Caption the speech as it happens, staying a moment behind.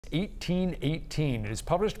1818. It is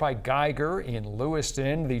published by Geiger in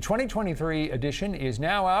Lewiston. The 2023 edition is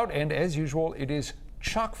now out, and as usual, it is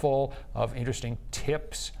chock full of interesting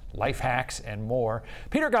tips, life hacks, and more.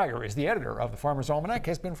 Peter Geiger is the editor of the Farmers Almanac,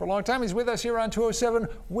 has been for a long time. He's with us here on 207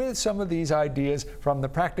 with some of these ideas, from the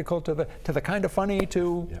practical to the kind of funny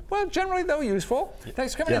to, well, generally though useful.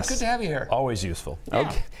 Thanks for coming in. It's good to have you here. Always useful. Yeah,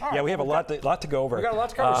 okay. Right. We have a lot to go over. We've got a lot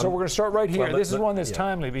to cover, so we're going to start right here. Well, this is one that's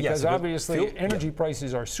timely because obviously energy yeah.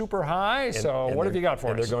 prices are super high, so what have you got for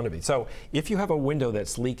us? They're going to be. So if you have a window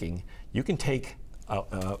that's leaking, you can take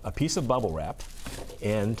a piece of bubble wrap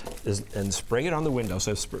and spray it on the window.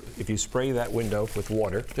 So if you spray that window with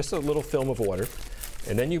water, just a little film of water,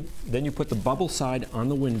 and then you put the bubble side on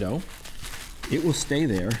the window, it will stay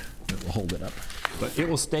there. We'll hold it up, but it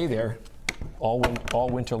will stay there all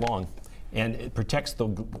winter long, and it protects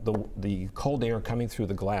the cold air coming through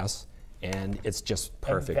the glass. And it's just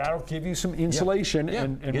perfect. And that'll give you some insulation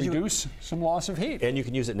and reduce some loss of heat. And you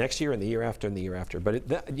can use it next year and the year after and the year after. But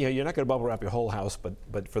you're not going to bubble wrap your whole house,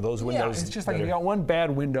 but for those windows. Yeah, it's just like if you got one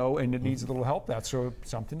bad window and it needs a little help, that's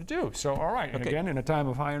something to do. So, all right. And again, in a time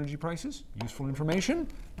of high energy prices, useful information.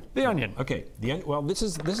 The onion. Okay. Well, this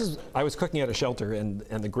is. I was cooking at a shelter and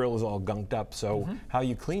the grill is all gunked up. So how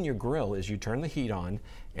you clean your grill is you turn the heat on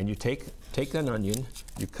and you take an onion,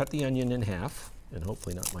 you cut the onion in half. And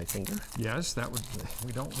hopefully not my finger. Yes, that would.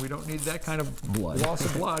 We don't need that kind of loss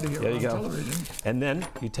of blood here on television. And then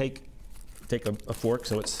you take a fork,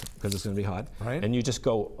 so because it's going to be hot, right? And you just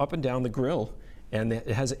go up and down the grill, and it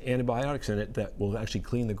has antibiotics in it that will actually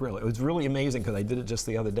clean the grill. It was really amazing because I did it just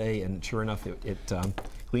the other day, and sure enough, it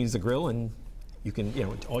cleans the grill, and you can,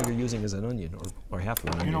 all you're using is an onion or half an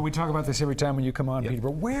onion. We talk about this every time when you come on, Peter,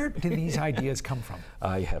 but where do these ideas come from?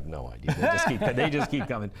 I have no idea. They just keep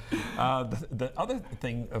coming. The other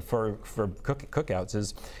thing for cookouts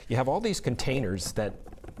is you have all these containers that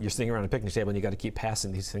you're sitting around a picnic table and you got to keep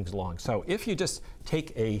passing these things along. So if you just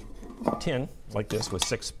take a tin like this with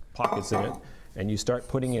 6 pockets in it and you start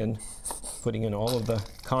putting in all of the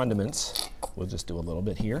condiments, we'll just do a little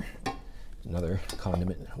bit here. Another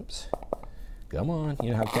condiment. Oops. Come on,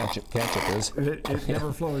 you know how ketchup is. It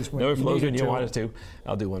never flows when you want it to.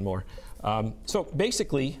 I'll do one more. So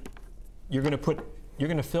basically, you're going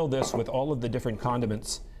to fill this with all of the different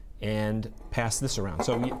condiments and pass this around.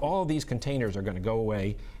 So all of these containers are going to go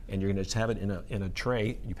away, and you're going to just have it in a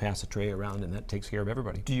tray. You pass a tray around, and that takes care of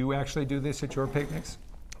everybody. Do you actually do this at your picnics?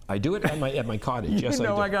 I do it at my cottage. Yes,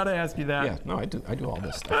 I got to ask you that. Yeah, no, I do all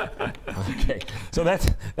this stuff. Okay, so that's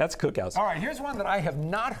cookouts. All right, here's one that I have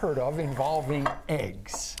not heard of involving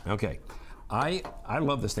eggs. Okay, I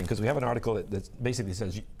love this thing because we have an article that basically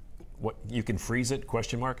says what you can freeze it, ?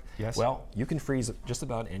 Yes. Well, you can freeze just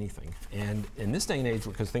about anything. And in this day and age,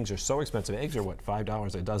 because things are so expensive, eggs are what,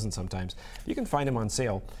 $5 a dozen sometimes. You can find them on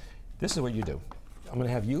sale. This is what you do. I'm going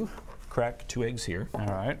to have you crack 2 eggs here. All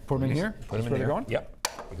right, put them in here. Put them in there. Going? Yep.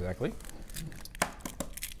 Exactly.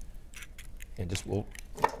 And just and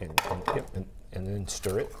then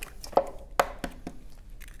stir it.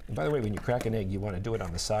 And by the way, when you crack an egg, you want to do it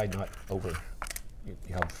on the side, not over. You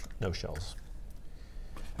have no shells.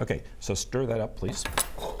 Okay, so stir that up, please.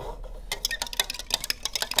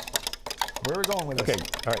 Where are we going with this? Okay,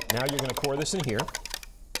 all right, now you're going to pour this in here.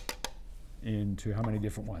 Into how many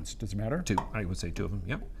different ones? Does it matter? 2. I would say 2 of them,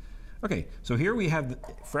 yep. Okay, so here we have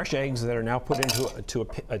fresh eggs that are now put into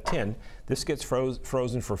a tin. This gets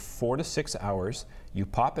frozen for 4 to 6 hours. You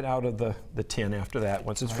pop it out of the tin after that,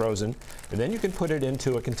 once it's frozen, and then you can put it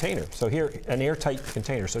into a container. So here, an airtight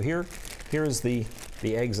container. So here is the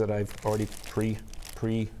eggs that I've already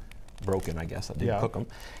pre-broken, I guess. I didn't cook them.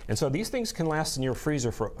 And so these things can last in your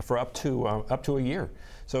freezer for up to a year.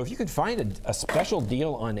 So if you could find a special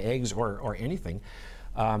deal on eggs or anything,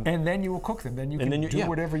 and then you will cook them. Then you can do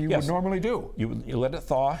whatever you would normally do. You let it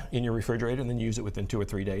thaw in your refrigerator and then use it within 2 or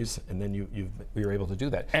 3 days, and then you're able to do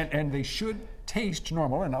that. And they should taste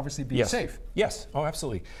normal and obviously be safe. Yes. Oh,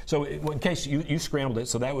 absolutely. So in case you scrambled it,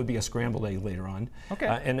 so that would be a scrambled egg later on. Okay.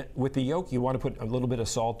 And with the yolk, you want to put a little bit of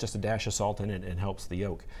salt, just a dash of salt in it, and it helps the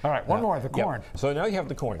yolk. All right, one more, the corn. So now you have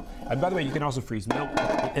the corn. And by the way, you can also freeze milk.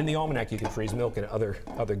 In the almanac, you can freeze milk and other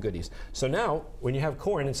goodies. So now, when you have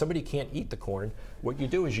corn and somebody can't eat the corn, what you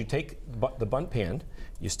do is you take the bundt pan,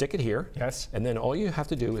 you stick it here. Yes. And then all you have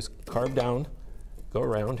to do is carve down, go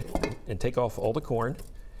around, and take off all the corn.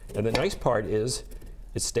 And the nice part is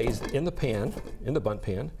it stays in the pan, in the bundt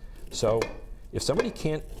pan. So if somebody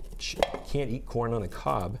can't eat corn on the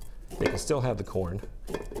cob, they can still have the corn.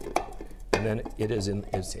 And then it is in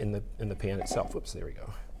the pan itself. Whoops, there we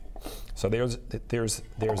go. So there's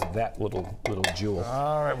that little jewel.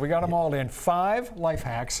 All right, we got them all in. 5 life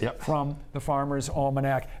hacks Yep. from the Farmers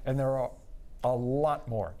Almanac, and there are a lot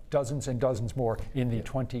more, dozens and dozens more in the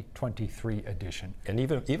 2023 edition. And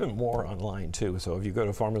even more online too. So if you go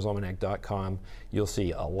to farmersalmanac.com, you'll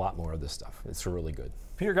see a lot more of this stuff. It's really good.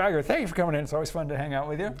 Peter Geiger, thank you for coming in. It's always fun to hang out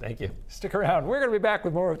with you. Thank you. Stick around. We're going to be back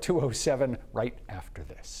with more of 207 right after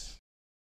this.